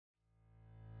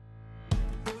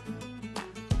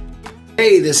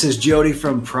Hey, this is Jody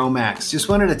from ProMAX. Just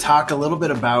wanted to talk a little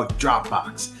bit about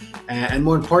Dropbox and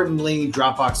more importantly,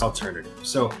 Dropbox alternatives.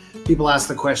 So people ask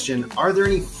the question, are there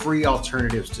any free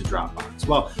alternatives to Dropbox?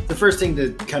 Well, the first thing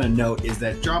to kind of note is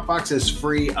that Dropbox is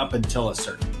free up until a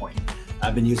certain point.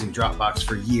 I've been using Dropbox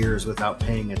for years without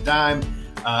paying a dime.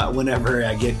 Whenever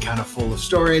I get kind of full of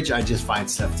storage, I just find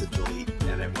stuff to delete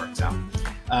and it works out.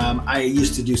 I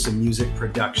used to do some music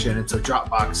production, and so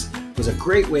Dropbox was a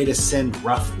great way to send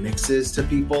rough mixes to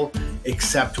people,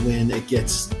 except when it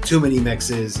gets too many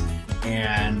mixes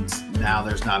and now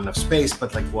there's not enough space,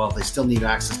 but like, well, they still need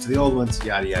access to the old ones,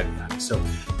 yada, yada, yada. So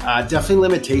definitely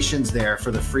limitations there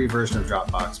for the free version of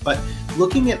Dropbox, but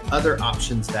looking at other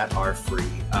options that are free,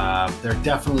 they're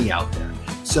definitely out there.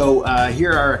 So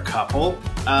here are a couple.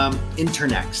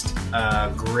 Internext,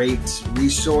 great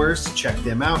resource, check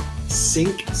them out.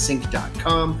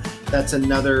 sync.com, that's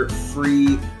another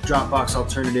free Dropbox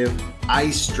alternative.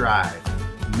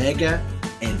 iCloud, Mega,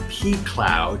 and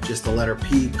pCloud, just the letter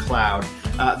P, Cloud.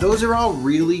 Those are all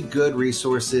really good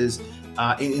resources.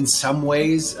 In some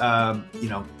ways,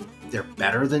 they're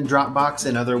better than Dropbox.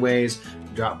 In other ways,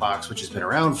 Dropbox, which has been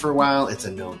around for a while, it's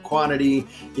a known quantity.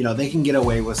 They can get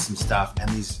away with some stuff, and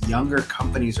these younger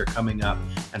companies are coming up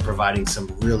and providing some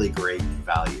really great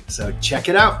value. So check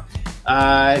it out.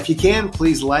 If you can,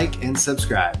 please like and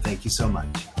subscribe. Thank you so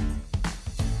much.